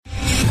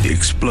The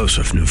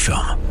explosive new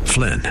film,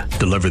 Flynn,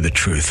 deliver the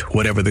truth,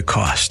 whatever the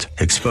cost,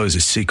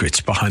 exposes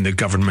secrets behind the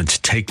government's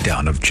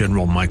takedown of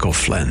General Michael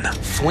Flynn.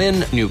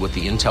 Flynn knew what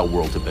the intel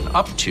world had been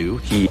up to.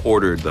 He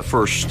ordered the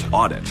first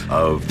audit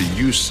of the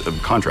use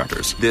of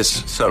contractors.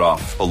 This set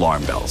off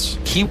alarm bells.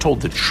 He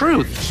told the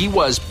truth. He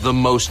was the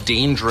most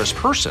dangerous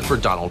person for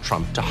Donald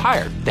Trump to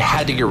hire. They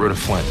had to get rid of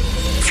Flynn.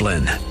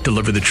 Flynn,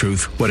 deliver the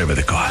truth, whatever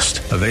the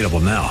cost. Available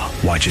now.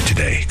 Watch it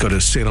today. Go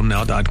to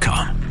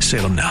salemnow.com.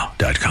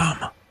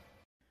 salemnow.com.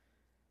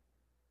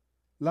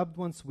 Loved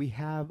ones, we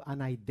have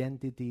an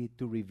identity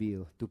to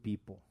reveal to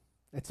people.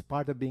 It's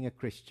part of being a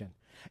Christian.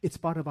 It's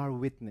part of our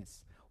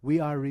witness. We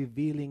are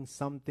revealing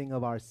something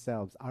of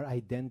ourselves, our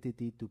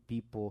identity to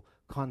people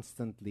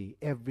constantly,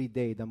 every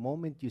day. The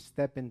moment you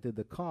step into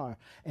the car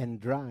and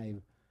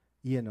drive,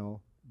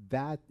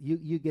 that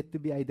you get to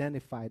be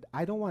identified.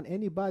 I don't want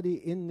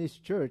anybody in this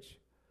church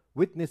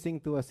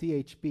witnessing to a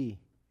CHP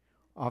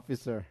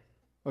officer,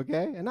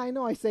 okay? And I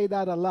know I say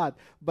that a lot,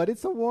 but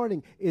it's a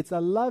warning. It's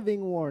a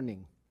loving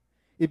warning.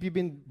 If you've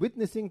been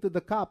witnessing to the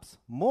cops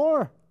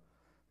more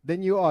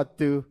than you ought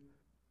to,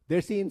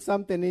 they're seeing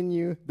something in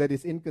you that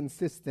is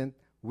inconsistent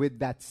with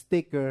that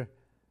sticker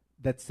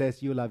that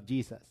says you love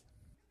Jesus.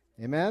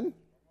 Amen?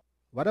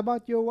 What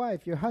about your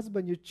wife, your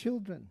husband, your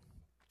children?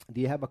 Do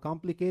you have a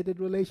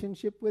complicated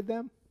relationship with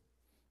them?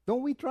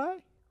 Don't we try?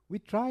 We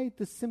try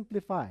to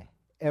simplify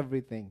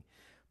everything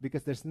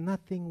because there's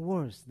nothing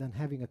worse than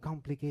having a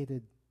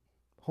complicated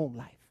home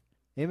life.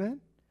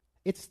 Amen?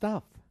 It's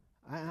tough.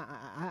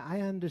 I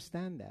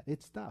understand that.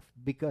 It's tough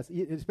because,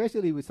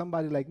 especially with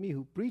somebody like me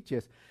who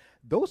preaches,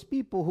 those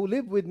people who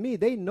live with me,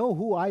 they know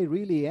who I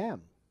really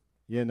am.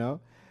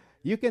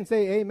 You can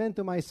say amen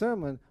to my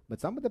sermon,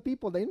 but some of the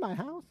people in my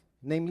house,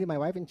 namely my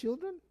wife and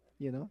children,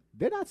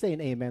 they're not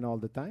saying amen all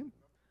the time.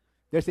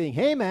 They're saying,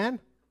 hey, man,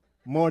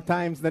 more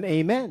times than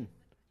amen.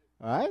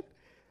 All right?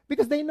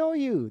 Because they know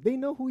you. They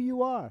know who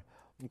you are.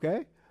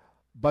 Okay?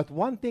 But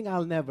one thing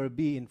I'll never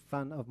be in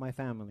front of my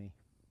family.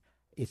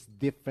 It's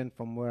different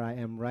from where I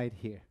am right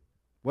here.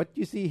 What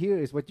you see here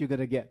is what you're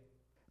going to get.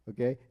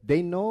 Okay?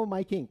 They know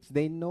my kinks.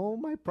 They know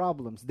my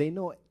problems. They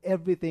know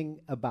everything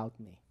about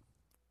me.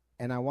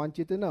 And I want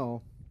you to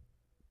know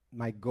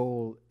my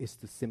goal is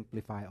to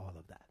simplify all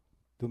of that.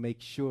 To make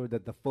sure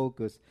that the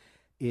focus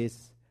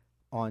is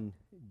on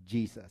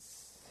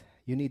Jesus.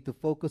 You need to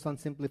focus on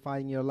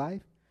simplifying your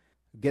life.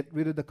 Get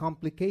rid of the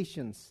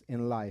complications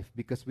in life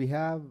because we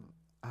have...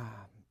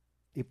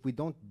 if we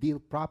don't deal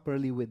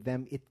properly with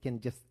them, it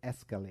can just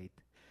escalate.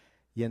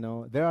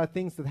 There are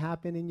things that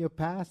happen in your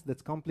past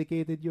that's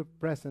complicated your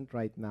present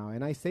right now.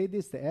 And I say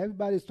this to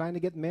everybody who's trying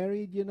to get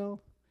married,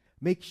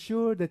 Make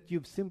sure that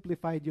you've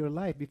simplified your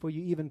life before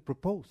you even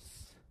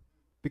propose.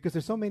 Because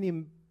there's so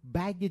many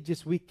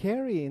baggages we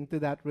carry into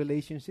that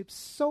relationship,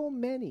 so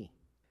many,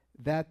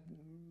 that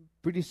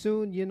pretty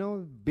soon,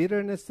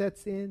 bitterness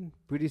sets in.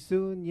 Pretty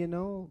soon,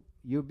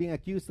 you're being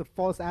accused of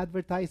false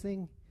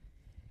advertising.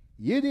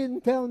 You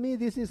didn't tell me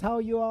this is how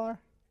you are.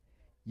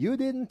 You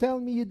didn't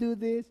tell me you do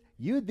this.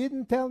 You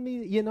didn't tell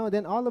me,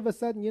 then all of a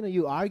sudden,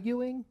 you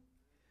arguing.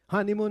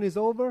 Honeymoon is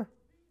over.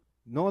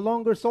 No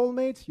longer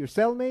soulmates, you're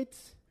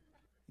cellmates.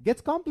 It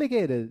gets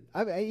complicated.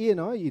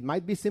 It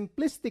might be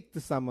simplistic to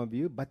some of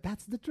you, but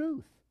that's the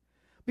truth.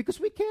 Because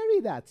we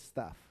carry that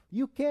stuff.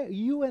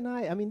 You and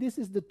I mean, this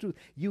is the truth.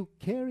 You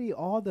carry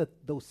all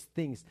those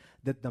things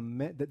that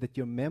that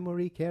your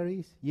memory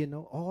carries,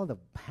 all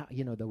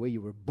the way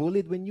you were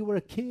bullied when you were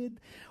a kid,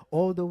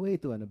 all the way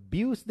to an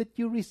abuse that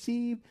you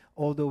received,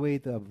 all the way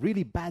to a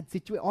really bad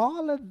situation.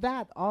 All of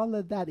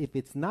that, if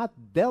it's not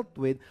dealt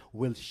with,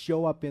 will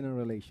show up in a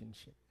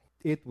relationship.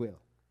 It will.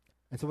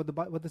 And so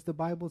what does the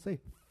Bible say?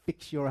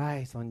 Fix your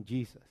eyes on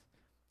Jesus.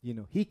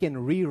 He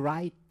can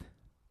rewrite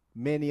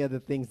many of the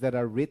things that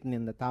are written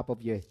in the top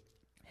of your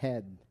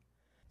head.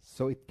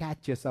 So it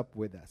catches up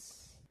with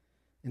us.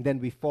 And then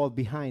we fall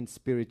behind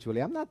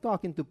spiritually. I'm not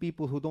talking to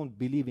people who don't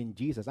believe in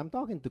Jesus. I'm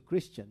talking to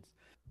Christians.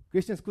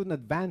 Christians couldn't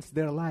advance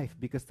their life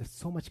because there's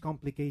so much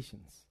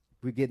complications.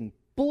 We're getting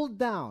pulled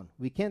down.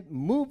 We can't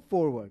move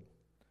forward.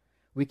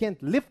 We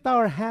can't lift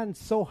our hands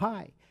so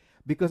high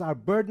because our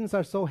burdens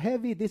are so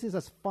heavy. This is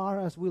as far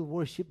as we'll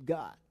worship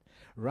God.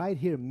 Right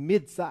here,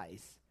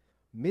 mid-size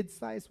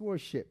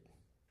worship.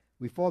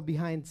 We fall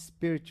behind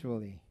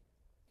spiritually.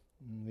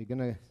 We're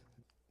going to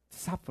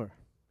suffer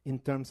in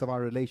terms of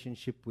our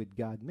relationship with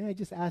God. May I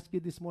just ask you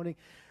this morning,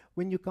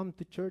 when you come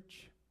to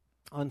church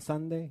on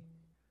Sunday,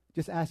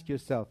 just ask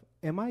yourself,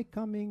 am I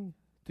coming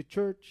to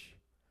church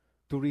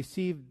to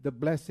receive the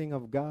blessing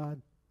of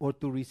God or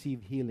to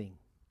receive healing?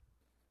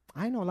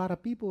 I know a lot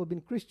of people who have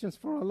been Christians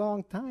for a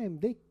long time.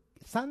 They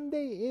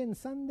Sunday in,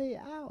 Sunday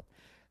out.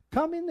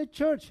 Come in the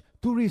church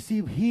to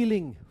receive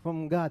healing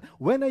from God.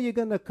 When are you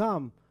going to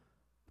come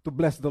to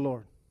bless the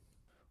Lord?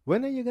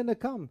 When are you going to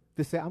come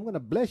to say, I'm going to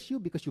bless you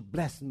because you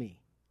blessed me?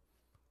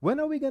 When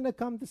are we going to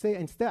come to say,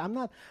 instead, I'm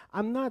not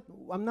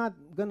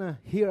going to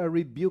hear a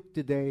rebuke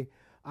today.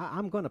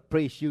 I'm going to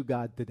praise you,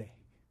 God, today.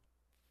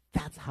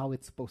 That's how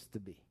it's supposed to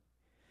be.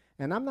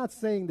 And I'm not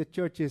saying the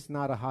church is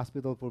not a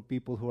hospital for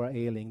people who are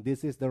ailing.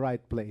 This is the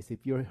right place.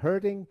 If you're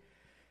hurting,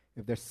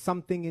 if there's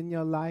something in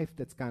your life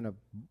that's kind of,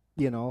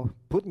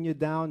 putting you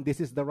down,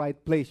 this is the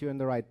right place. You're in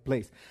the right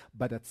place.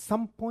 But at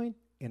some point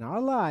in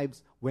our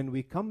lives, when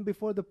we come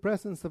before the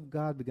presence of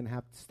God, we're going to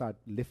have to start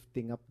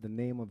lifting up the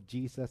name of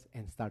Jesus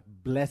and start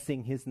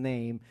blessing His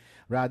name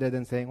rather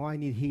than saying, I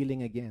need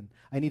healing again.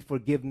 I need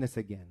forgiveness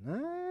again.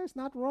 It's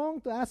not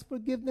wrong to ask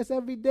forgiveness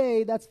every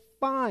day. That's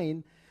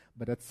fine.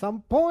 But at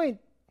some point,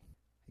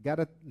 you got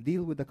to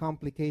deal with the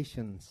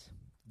complications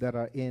that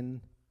are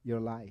in your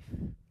life.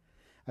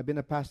 I've been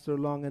a pastor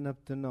long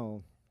enough to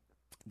know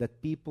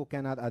that people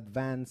cannot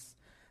advance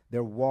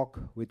their walk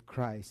with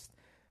Christ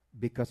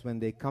because when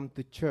they come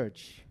to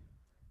church,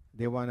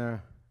 they're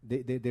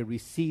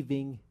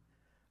receiving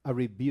a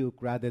rebuke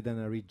rather than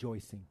a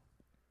rejoicing.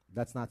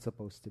 That's not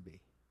supposed to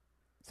be.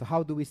 So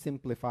how do we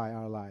simplify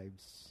our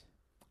lives?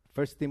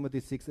 1 Timothy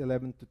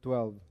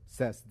 6:11-12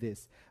 says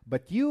this,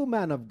 "But you,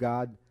 man of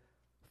God,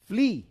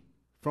 flee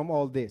from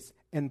all this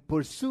and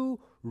pursue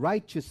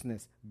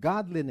righteousness,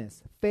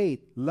 godliness,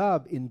 faith,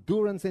 love,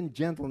 endurance, and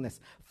gentleness.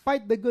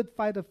 Fight the good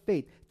fight of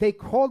faith.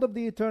 Take hold of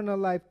the eternal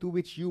life to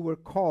which you were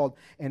called,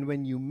 and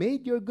when you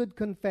made your good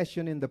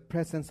confession in the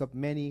presence of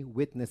many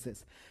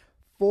witnesses."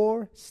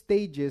 4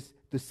 stages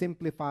to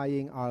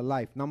simplifying our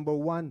life. Number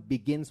 1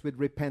 begins with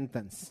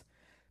repentance.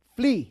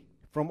 Flee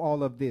from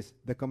all of this,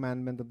 the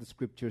commandment of the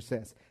Scripture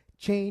says.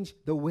 Change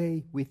the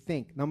way we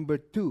think. Number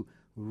 2,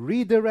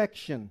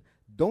 redirection.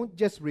 Don't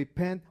just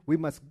repent. We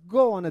must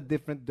go on a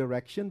different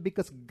direction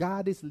because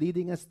God is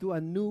leading us to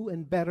a new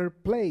and better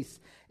place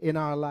in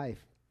our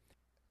life.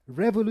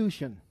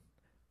 Revolution.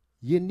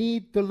 You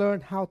need to learn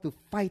how to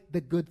fight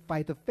the good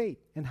fight of faith.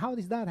 And how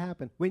does that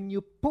happen? When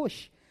you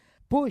push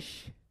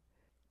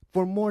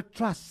for more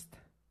trust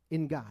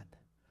in God.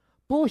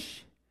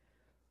 Push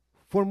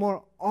for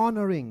more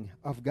honoring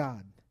of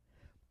God.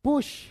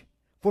 Push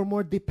for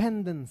more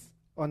dependence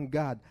on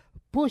God.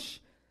 Push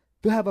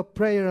to have a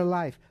prayer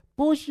life.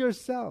 Push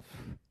yourself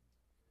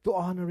to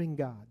honoring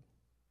God.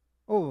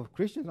 Oh,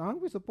 Christians,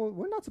 aren't we supposed?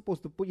 We're not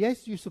supposed to push.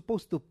 Yes, you're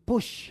supposed to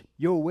push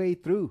your way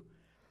through.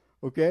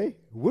 Okay?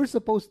 We're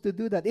supposed to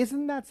do that.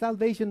 Isn't that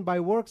salvation by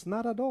works?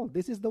 Not at all.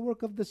 This is the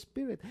work of the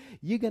Spirit.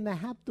 You're going to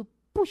have to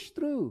push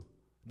through.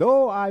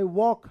 Though I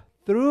walk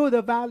through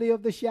the valley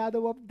of the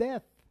shadow of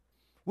death.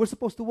 We're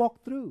supposed to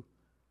walk through.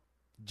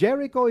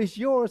 Jericho is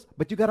yours,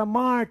 but you got to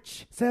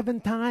march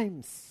 7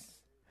 times.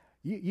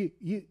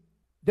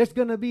 There's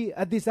going to be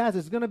a disaster.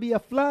 There's going to be a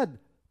flood.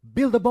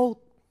 Build a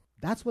boat.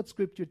 That's what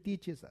Scripture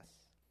teaches us.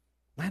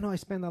 I know I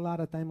spend a lot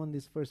of time on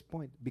this first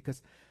point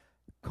because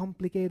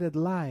complicated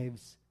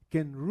lives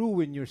can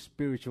ruin your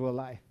spiritual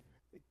life.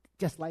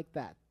 Just like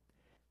that.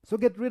 So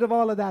get rid of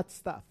all of that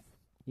stuff.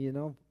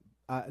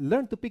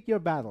 Learn to pick your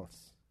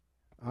battles.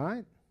 All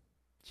right?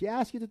 She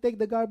asks you to take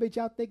the garbage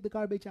out, take the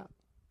garbage out.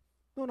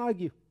 Don't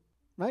argue.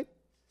 Right?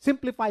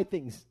 Simplify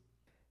things.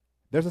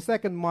 There's a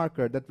second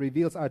marker that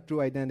reveals our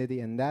true identity,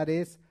 and that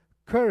is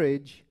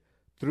courage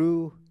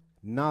through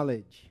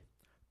knowledge.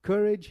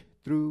 Courage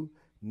through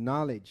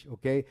knowledge,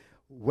 okay?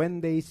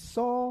 When they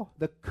saw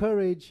the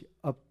courage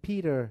of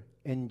Peter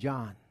and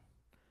John.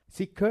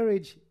 See,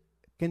 courage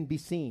can be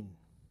seen,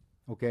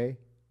 okay?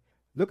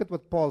 Look at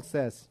what Paul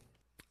says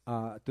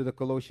to the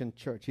Colossian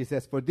church. He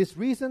says, "For this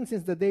reason,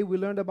 since the day we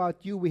learned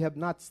about you, we have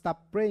not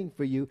stopped praying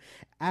for you,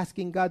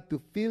 asking God to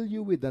fill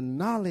you with the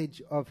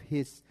knowledge of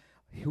His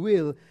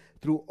will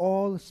through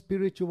all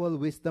spiritual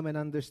wisdom and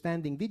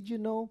understanding." Did you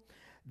know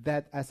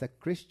that as a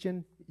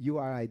Christian, you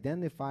are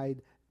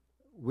identified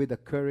with the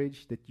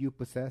courage that you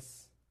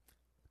possess?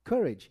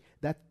 Courage.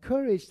 That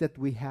courage that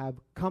we have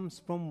comes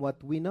from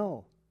what we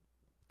know.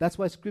 That's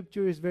why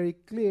Scripture is very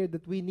clear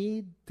that we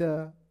need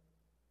to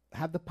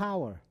have the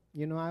power.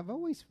 I've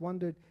always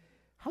wondered,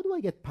 how do I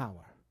get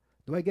power?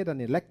 Do I get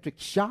an electric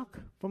shock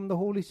from the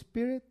Holy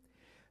Spirit?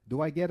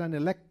 Do I get an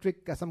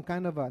some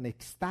kind of an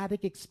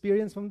ecstatic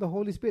experience from the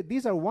Holy Spirit?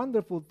 These are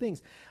wonderful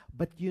things.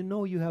 But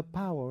you have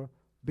power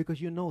because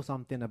you know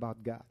something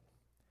about God.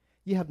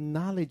 You have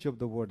knowledge of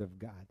the Word of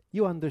God.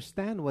 You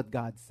understand what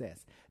God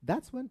says.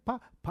 That's when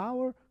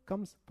power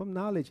comes from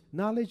knowledge.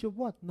 Knowledge of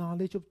what?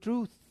 Knowledge of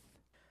truth.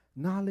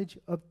 Knowledge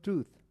of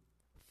truth.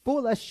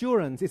 Full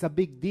assurance is a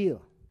big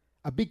deal.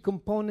 A big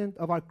component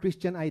of our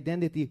Christian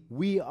identity.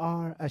 We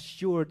are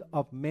assured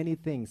of many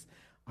things.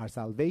 Our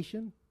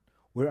salvation.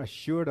 We're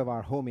assured of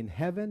our home in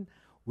heaven.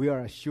 We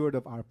are assured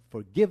of our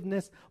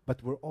forgiveness.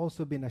 But we're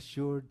also been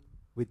assured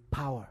with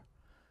power.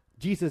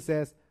 Jesus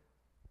says,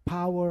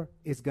 power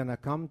is going to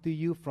come to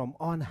you from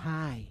on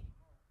high.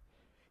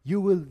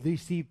 You will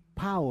receive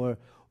power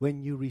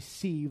when you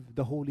receive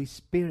the Holy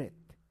Spirit.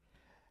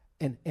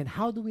 And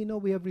how do we know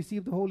we have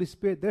received the Holy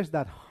Spirit? There's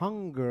that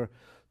hunger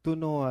to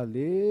know a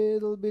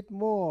little bit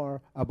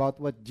more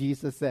about what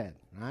Jesus said,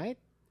 right?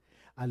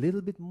 A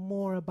little bit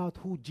more about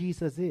who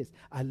Jesus is.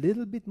 A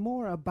little bit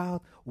more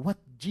about what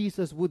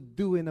Jesus would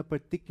do in a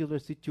particular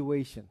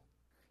situation.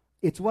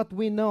 It's what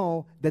we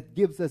know that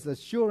gives us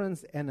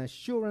assurance, and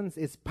assurance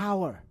is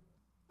power.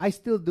 I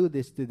still do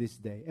this to this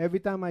day. Every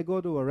time I go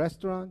to a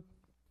restaurant,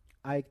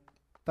 I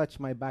touch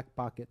my back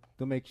pocket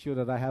to make sure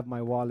that I have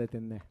my wallet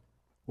in there.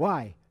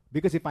 Why?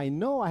 Because if I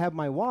know I have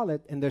my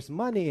wallet and there's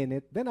money in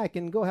it, then I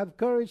can go have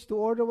courage to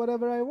order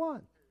whatever I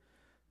want.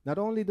 Not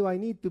only do I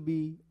need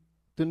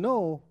to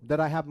know that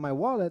I have my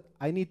wallet,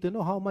 I need to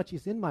know how much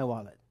is in my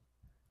wallet.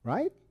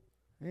 Right?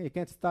 You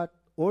can't start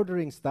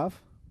ordering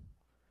stuff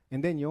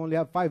and then you only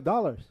have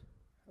 $5.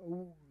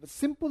 A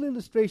simple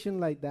illustration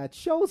like that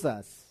shows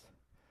us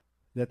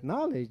that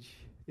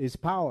knowledge is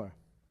power.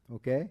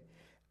 Okay?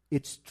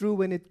 It's true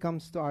when it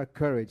comes to our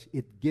courage.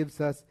 It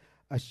gives us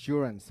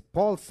assurance.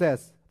 Paul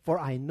says, "For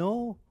I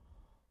know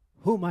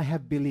whom I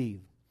have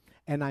believed,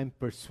 and I'm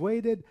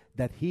persuaded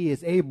that he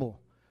is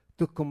able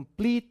to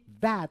complete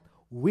that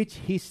which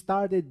he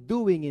started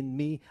doing in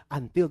me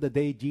until the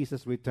day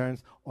Jesus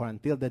returns or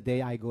until the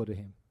day I go to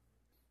him."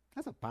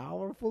 That's a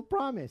powerful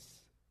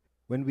promise.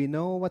 When we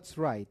know what's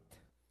right,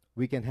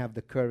 we can have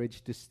the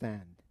courage to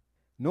stand.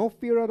 No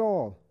fear at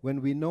all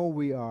when we know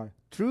we are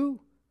true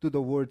to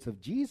the words of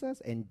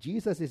Jesus and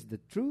Jesus is the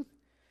truth.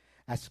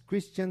 As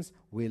Christians,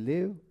 we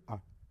live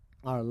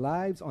our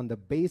lives on the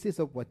basis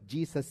of what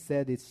Jesus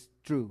said is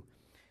true.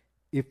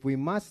 If we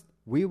must,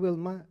 we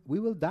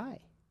will die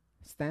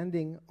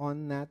standing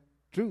on that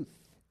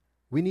truth.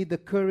 We need the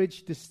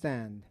courage to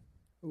stand.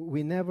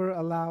 We never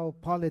allow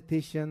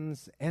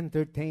politicians,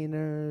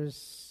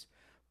 entertainers,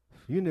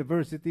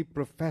 university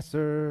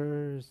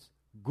professors,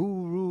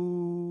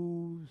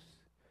 gurus.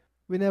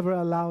 We never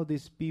allow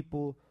these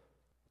people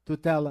to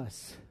tell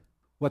us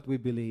what we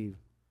believe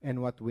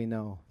and what we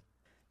know.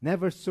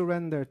 Never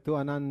surrender to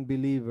an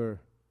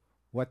unbeliever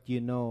what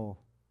you know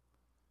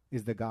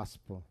is the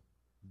gospel.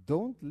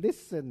 Don't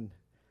listen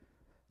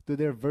to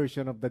their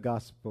version of the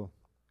gospel.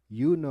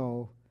 You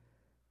know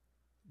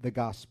the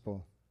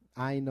gospel.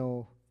 I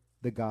know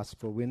the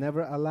gospel. We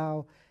never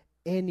allow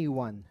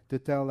anyone to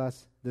tell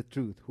us the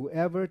truth.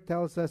 Whoever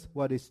tells us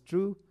what is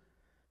true,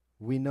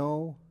 we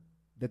know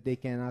that they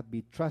cannot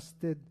be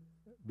trusted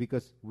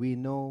because we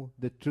know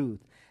the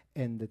truth.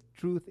 And the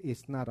truth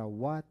is not a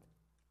what,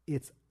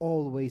 it's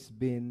always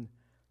been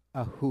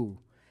a who.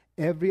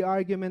 Every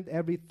argument,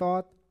 every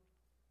thought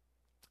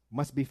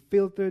must be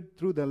filtered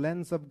through the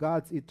lens of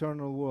God's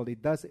eternal word.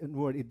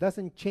 It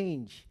doesn't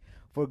change,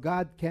 for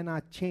God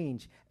cannot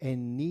change,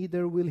 and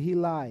neither will he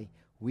lie.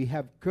 We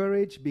have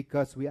courage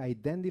because we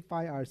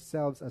identify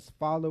ourselves as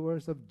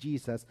followers of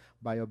Jesus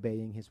by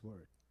obeying his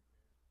word.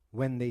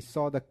 When they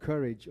saw the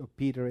courage of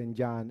Peter and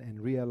John and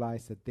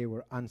realized that they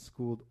were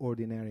unschooled,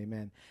 ordinary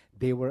men,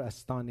 they were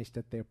astonished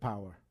at their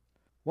power.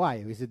 Why?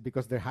 Is it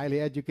because they're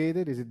highly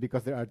educated? Is it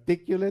because they're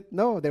articulate?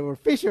 No, they were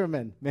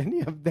fishermen.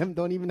 Many of them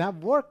don't even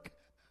have work.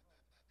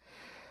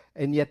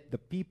 And yet the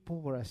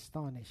people were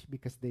astonished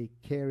because they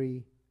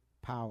carry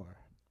power.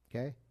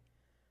 Okay?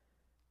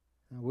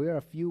 Now we're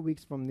a few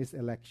weeks from this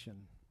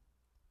election.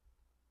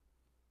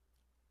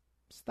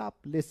 Stop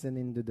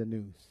listening to the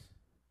news.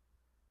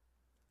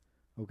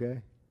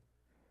 Okay?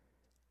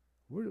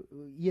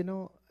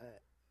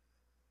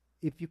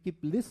 If you keep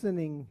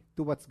listening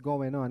to what's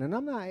going on, and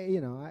I'm not,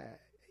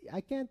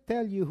 I can't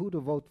tell you who to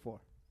vote for.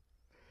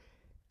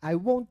 I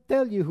won't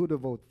tell you who to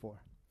vote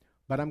for.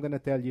 But I'm going to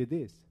tell you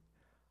this.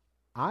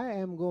 I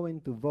am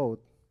going to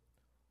vote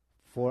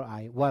for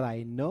what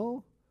I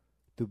know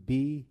to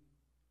be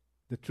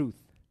the truth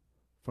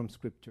from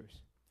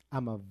scriptures.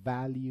 I'm a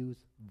values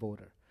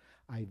voter.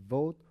 I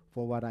vote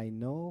for what I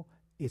know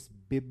is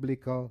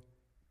biblical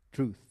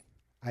truth.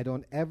 I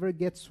don't ever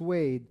get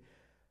swayed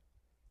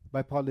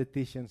by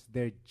politicians.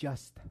 They're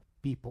just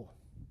people.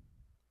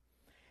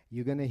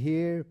 You're going to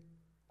hear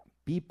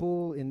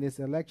people in this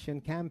election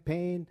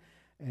campaign,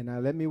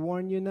 and let me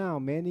warn you now,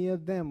 many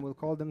of them will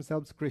call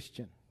themselves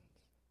Christian.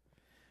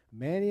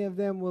 Many of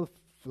them will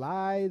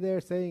fly there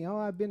saying, "Oh,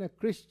 I've been a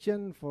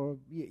Christian for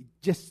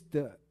just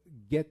to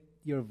get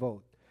your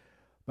vote."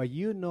 But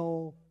you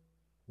know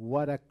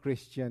what a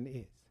Christian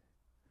is.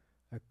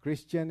 A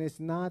Christian is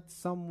not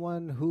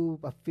someone who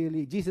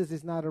affiliates. Jesus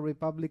is not a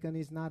Republican.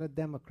 He's not a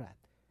Democrat.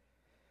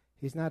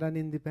 He's not an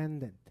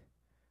independent.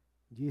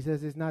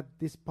 Jesus is not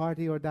this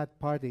party or that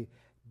party.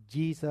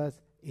 Jesus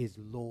is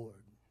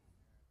Lord.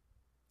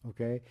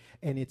 Okay?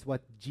 And it's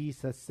what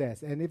Jesus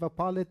says. And if a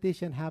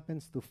politician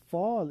happens to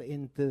fall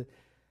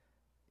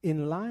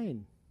in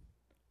line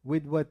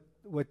with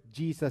what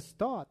Jesus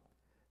taught,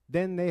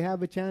 then they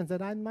have a chance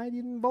that I might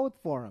even vote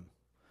for him.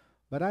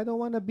 But I don't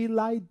want to be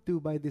lied to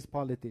by these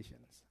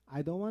politicians.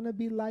 I don't want to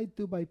be lied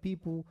to by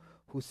people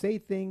who say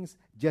things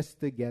just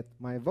to get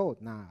my vote.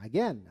 Now,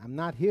 again, I'm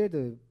not here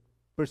to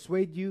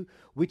persuade you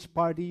which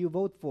party you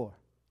vote for.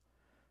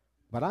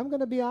 But I'm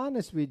going to be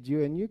honest with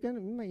you, and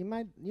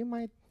you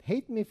might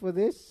hate me for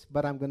this,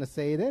 but I'm going to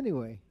say it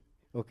anyway.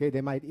 Okay,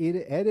 they might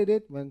edit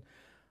it when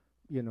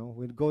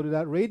we go to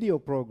that radio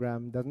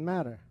program. Doesn't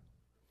matter.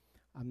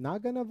 I'm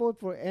not going to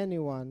vote for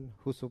anyone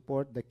who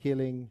support the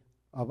killing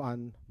of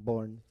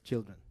unborn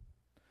children.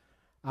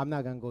 I'm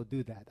not going to go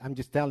do that. I'm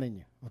just telling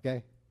you,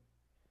 okay?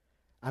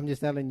 I'm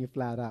just telling you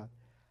flat out.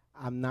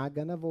 I'm not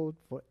going to vote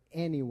for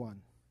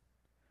anyone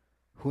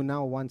who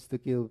now wants to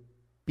kill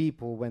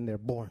people when they're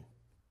born.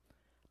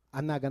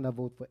 I'm not going to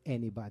vote for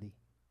anybody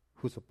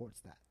who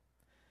supports that.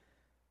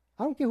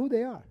 I don't care who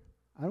they are.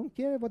 I don't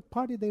care what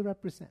party they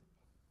represent.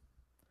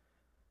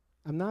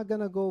 I'm not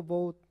going to go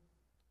vote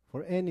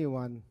for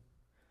anyone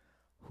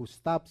who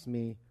stops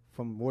me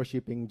from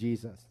worshiping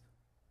Jesus.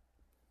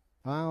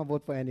 I don't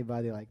vote for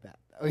anybody like that.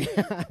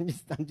 Okay?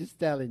 I'm just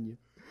telling you.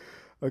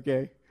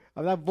 Okay?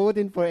 I'm not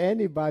voting for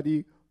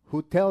anybody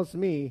who tells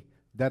me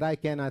that I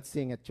cannot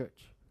sing at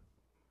church.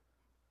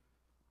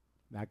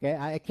 Okay?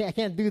 I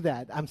can't do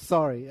that. I'm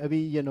sorry. I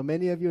mean,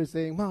 many of you are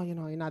saying, well, you're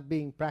not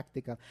being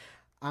practical.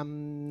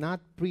 I'm not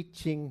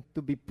preaching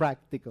to be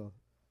practical.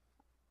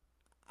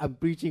 I'm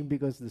preaching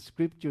because the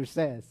scripture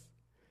says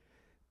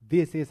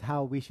this is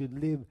how we should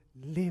live.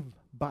 Live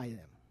by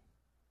them.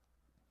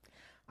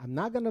 I'm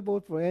not going to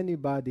vote for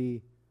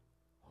anybody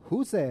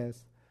who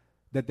says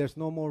that there's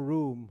no more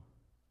room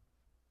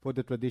for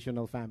the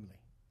traditional family.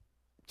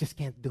 Just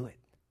can't do it.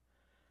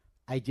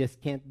 I just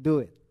can't do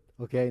it.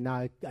 Okay, now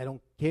I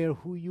don't care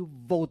who you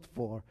vote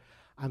for.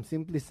 I'm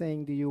simply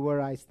saying to you where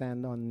I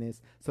stand on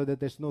this so that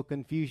there's no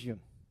confusion.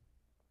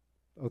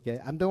 Okay,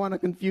 I don't want to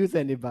confuse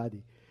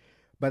anybody.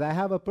 But I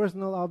have a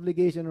personal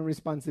obligation and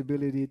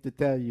responsibility to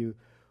tell you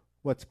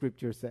what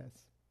Scripture says.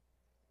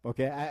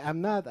 Okay,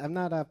 I'm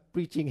not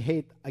preaching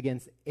hate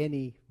against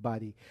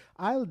anybody.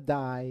 I'll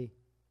die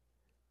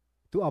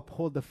to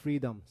uphold the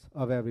freedoms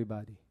of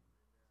everybody.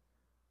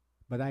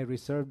 But I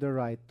reserve the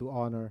right to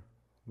honor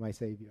my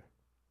Savior,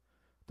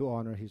 to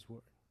honor His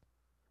word.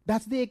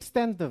 That's the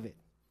extent of it.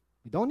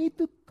 We don't need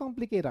to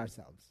complicate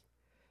ourselves.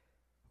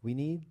 We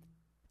need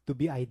to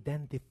be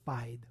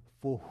identified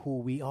for who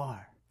we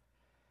are.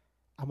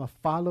 I'm a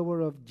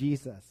follower of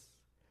Jesus.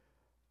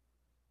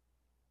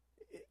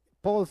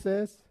 Paul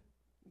says,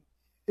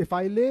 if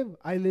I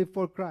live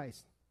for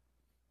Christ.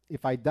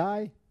 If I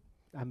die,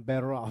 I'm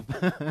better off.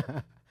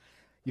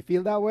 You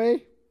feel that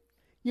way?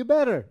 You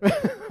better,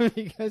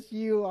 because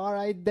you are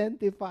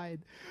identified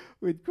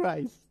with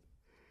Christ.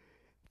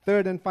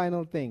 Third and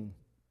final thing,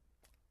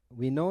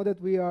 we know that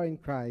we are in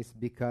Christ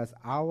because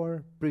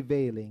our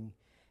prevailing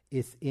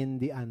is in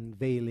the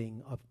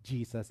unveiling of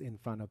Jesus in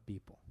front of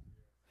people.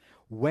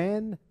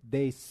 When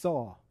they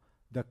saw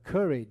the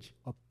courage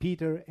of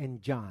Peter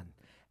and John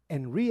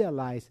and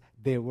realized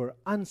they were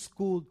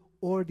unschooled,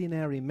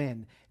 ordinary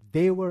men,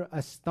 they were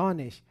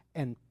astonished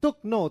and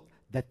took note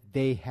that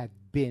they had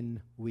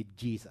been with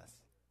Jesus.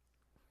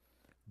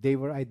 They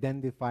were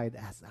identified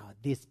as,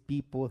 these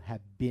people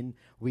have been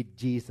with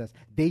Jesus.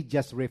 They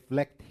just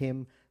reflect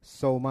Him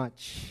so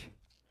much.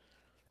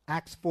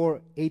 Acts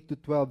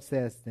 4:8-12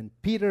 says, Then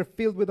Peter,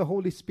 filled with the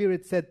Holy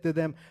Spirit, said to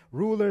them,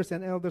 Rulers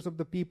and elders of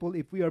the people,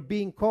 if we are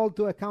being called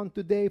to account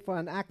today for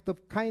an act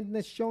of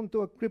kindness shown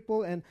to a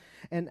cripple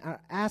and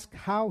are asked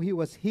how he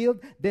was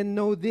healed, then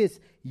know this,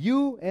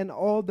 you and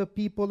all the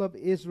people of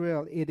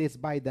Israel, it is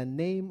by the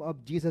name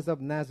of Jesus of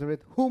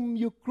Nazareth, whom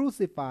you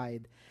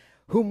crucified,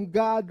 whom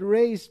God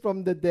raised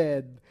from the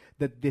dead,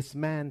 that this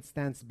man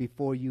stands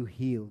before you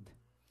healed.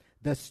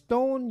 The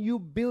stone you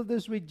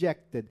builders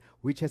rejected,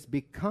 which has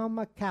become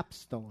a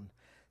capstone,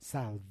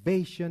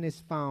 salvation is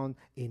found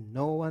in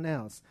no one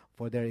else,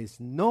 for there is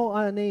no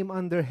other name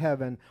under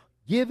heaven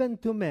given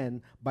to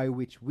men by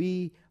which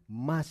we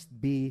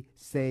must be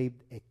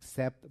saved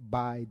except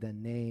by the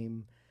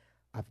name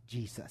of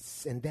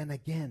Jesus. And then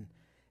again,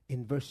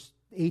 in verse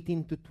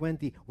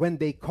 18-20, when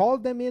they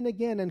called them in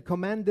again and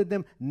commanded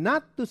them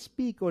not to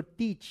speak or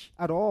teach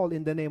at all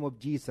in the name of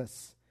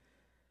Jesus.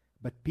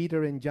 But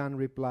Peter and John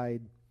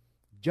replied,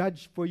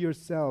 Judge for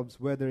yourselves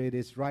whether it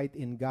is right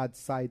in God's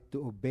sight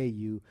to obey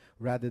you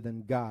rather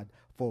than God,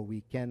 for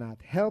we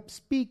cannot help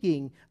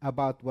speaking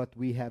about what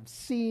we have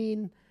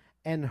seen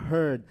and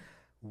heard.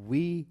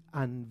 We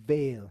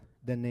unveil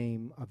the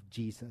name of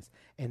Jesus,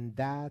 and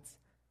that's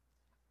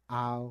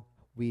how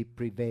we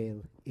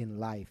prevail in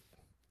life.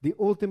 The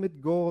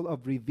ultimate goal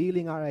of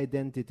revealing our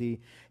identity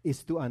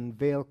is to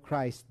unveil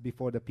Christ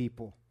before the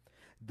people.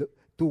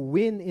 To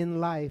win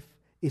in life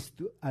is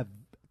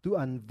to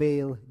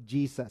unveil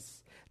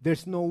Jesus.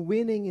 There's no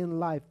winning in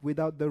life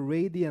without the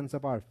radiance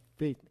of our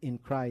faith in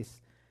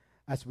Christ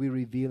as we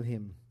reveal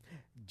Him.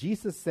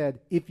 Jesus said,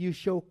 if you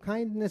show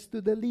kindness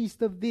to the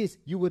least of this,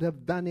 you would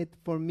have done it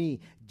for me.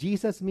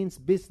 Jesus means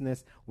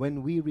business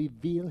when we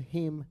reveal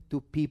Him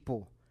to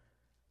people.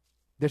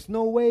 There's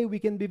no way we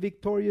can be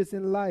victorious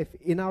in life,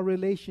 in our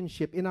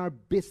relationship, in our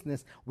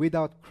business,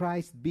 without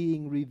Christ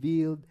being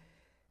revealed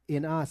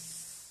in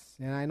us.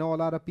 And I know a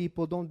lot of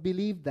people don't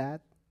believe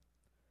that.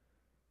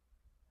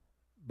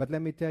 But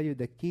let me tell you,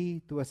 the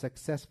key to a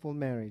successful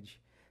marriage,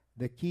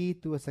 the key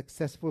to a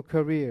successful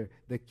career,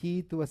 the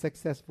key to a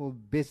successful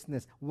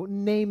business,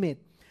 name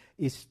it,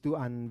 is to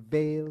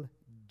unveil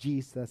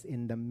Jesus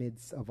in the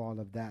midst of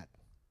all of that.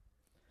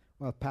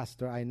 Well,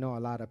 Pastor, I know a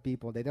lot of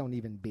people, they don't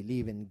even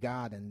believe in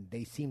God, and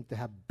they seem to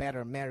have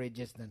better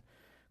marriages than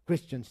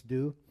Christians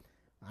do.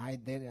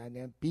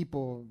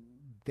 People,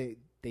 they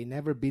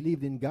never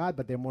believed in God,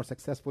 but they're more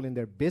successful in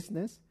their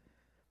business.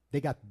 They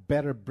got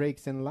better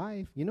breaks in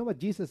life. You know what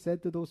Jesus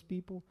said to those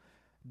people?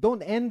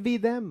 Don't envy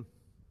them.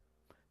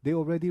 They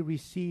already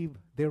receive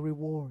their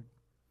reward.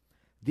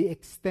 The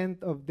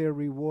extent of their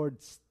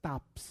reward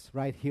stops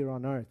right here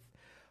on earth.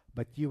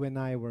 But you and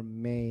I were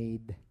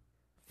made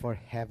for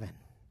heaven.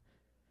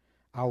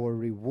 Our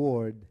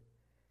reward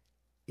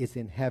is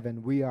in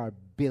heaven. We are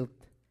built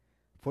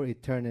for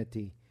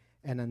eternity.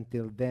 And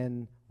until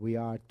then, we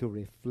are to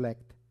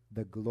reflect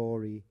the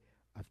glory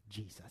of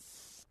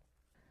Jesus.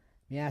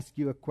 Let me ask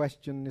you a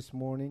question this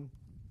morning.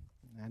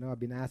 I know I've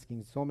been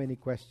asking so many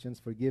questions.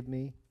 Forgive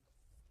me.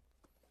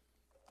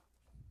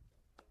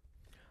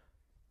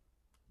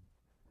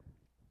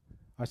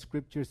 Our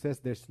scripture says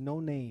there's no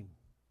name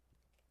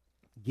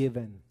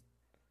given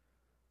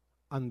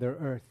under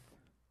earth,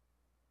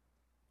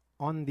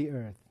 on the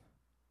earth,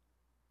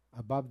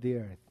 above the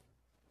earth,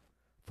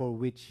 for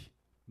which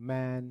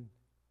man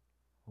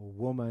or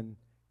woman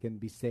can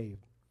be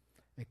saved,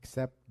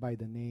 except by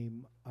the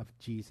name of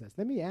Jesus.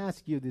 Let me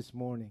ask you this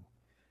morning,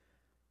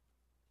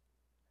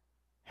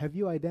 have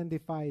you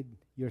identified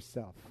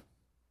yourself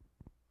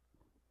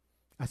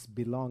as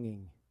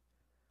belonging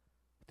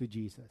to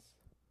Jesus?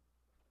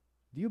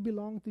 Do you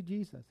belong to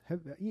Jesus?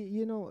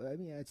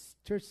 It's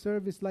church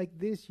service like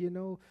this,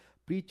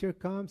 preacher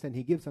comes and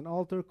he gives an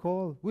altar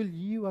call. Will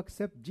you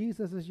accept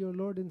Jesus as your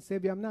Lord and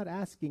Savior? I'm not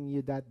asking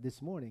you that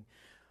this morning.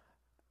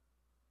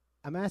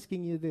 I'm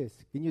asking you this.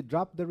 Can you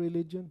drop the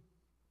religion?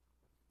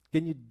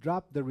 Can you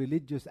drop the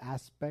religious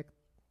aspect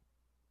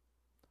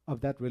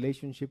of that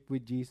relationship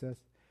with Jesus?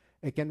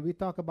 And can we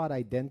talk about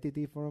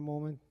identity for a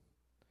moment?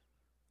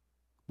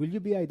 Will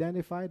you be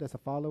identified as a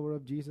follower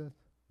of Jesus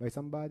by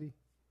somebody?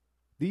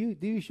 Do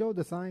you show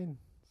the sign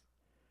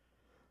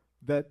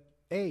that,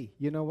 hey,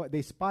 you know what,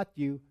 they spot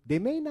you. They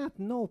may not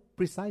know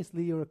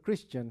precisely you're a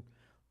Christian,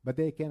 but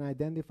they can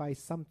identify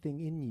something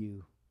in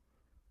you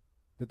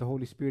that the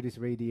Holy Spirit is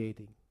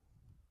radiating.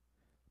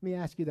 Let me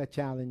ask you that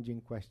challenging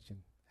question.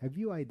 Have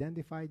you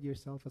identified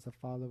yourself as a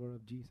follower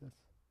of Jesus?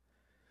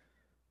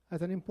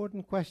 That's an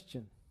important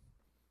question.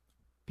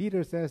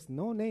 Peter says,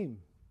 no name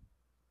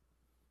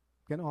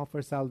can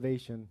offer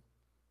salvation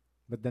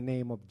but the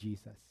name of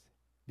Jesus.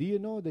 Do you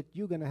know that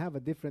you're going to have a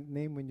different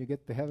name when you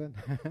get to heaven?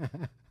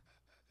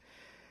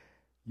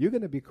 You're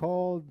going to be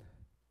called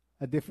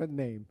a different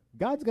name.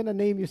 God's going to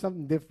name you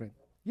something different.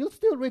 You'll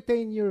still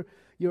retain your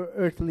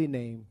earthly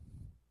name.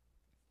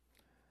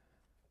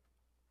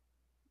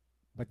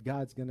 But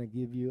God's going to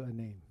give you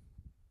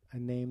a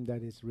name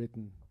that is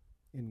written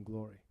in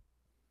glory.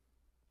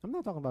 I'm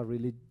not talking about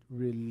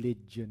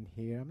religion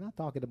here. I'm not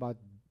talking about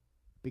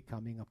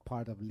becoming a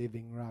part of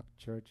Living Rock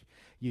Church.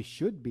 You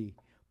should be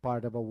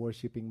part of a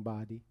worshiping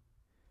body.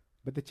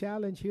 But the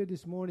challenge here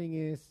this morning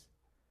is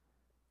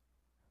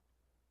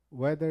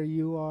whether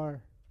you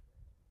are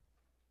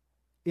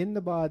in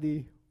the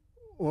body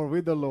or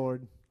with the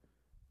Lord,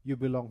 you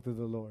belong to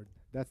the Lord.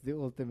 That's the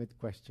ultimate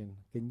question.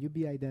 Can you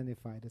be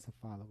identified as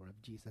a follower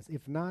of Jesus?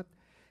 If not,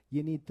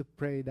 you need to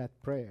pray that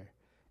prayer.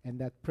 And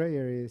that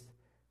prayer is,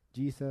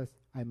 Jesus,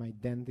 I'm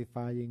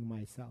identifying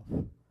myself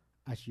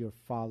as your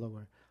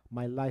follower.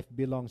 My life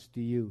belongs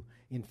to you.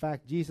 In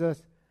fact,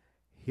 Jesus,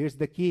 here's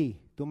the key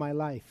to my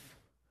life.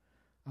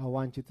 I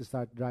want you to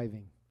start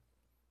driving.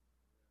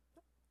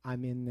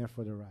 I'm in there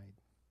for the ride.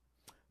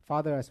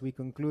 Father, as we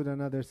conclude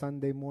another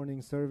Sunday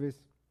morning service,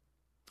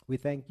 we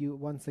thank you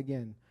once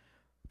again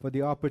for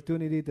the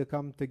opportunity to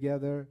come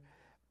together.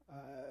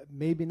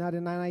 Maybe not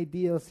in an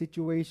ideal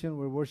situation,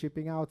 we're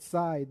worshiping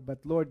outside, but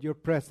Lord, your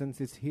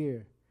presence is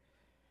here.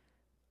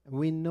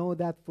 We know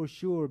that for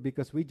sure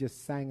because we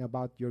just sang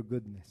about your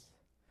goodness.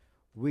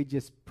 We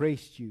just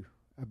praised you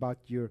about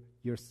your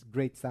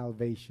great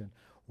salvation.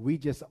 We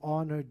just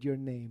honored your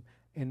name,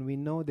 and we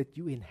know that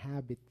you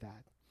inhabit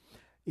that.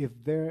 If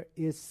there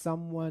is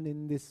someone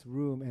in this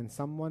room and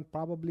someone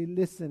probably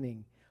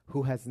listening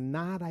who has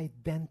not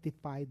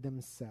identified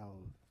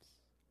themselves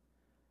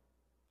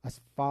as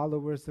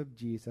followers of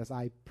Jesus,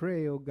 I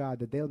pray, oh God,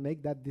 that they'll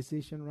make that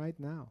decision right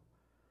now.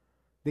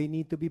 They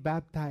need to be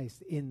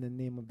baptized in the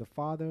name of the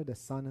Father, the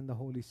Son, and the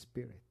Holy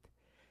Spirit.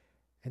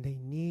 And they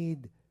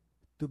need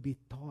to be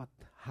taught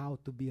how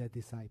to be a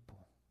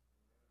disciple.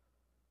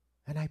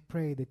 And I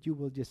pray that you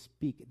will just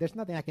speak. There's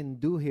nothing I can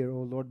do here,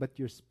 oh Lord, but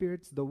your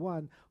Spirit's the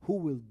one who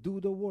will do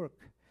the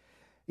work.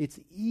 It's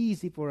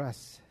easy for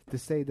us to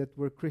say that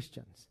we're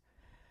Christians.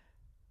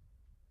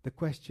 The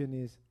question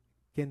is,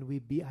 can we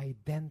be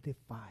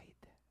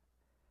identified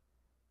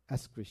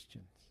as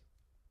Christians?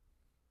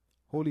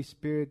 Holy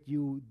Spirit,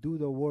 you do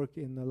the work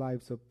in the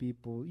lives of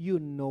people. You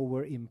know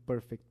we're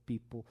imperfect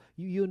people.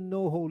 You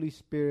know, Holy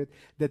Spirit,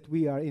 that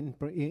we are in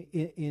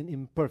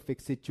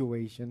imperfect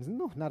situations.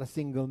 No, not a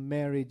single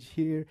marriage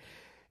here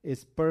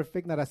is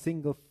perfect. Not a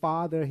single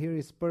father here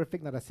is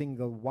perfect. Not a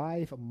single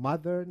wife,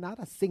 mother, not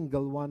a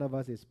single one of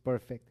us is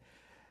perfect.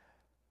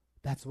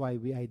 That's why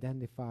we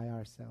identify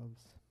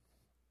ourselves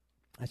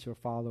as your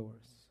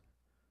followers,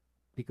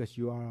 because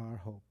you are our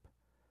hope.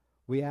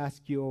 We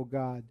ask you, O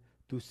God,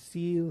 to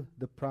seal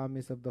the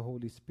promise of the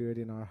Holy Spirit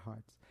in our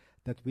hearts,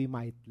 that we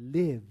might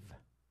live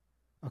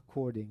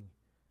according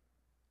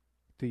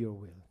to your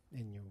will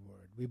and your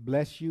word. We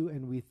bless you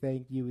and we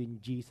thank you in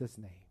Jesus'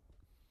 name.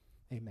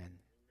 Amen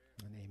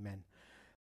and amen.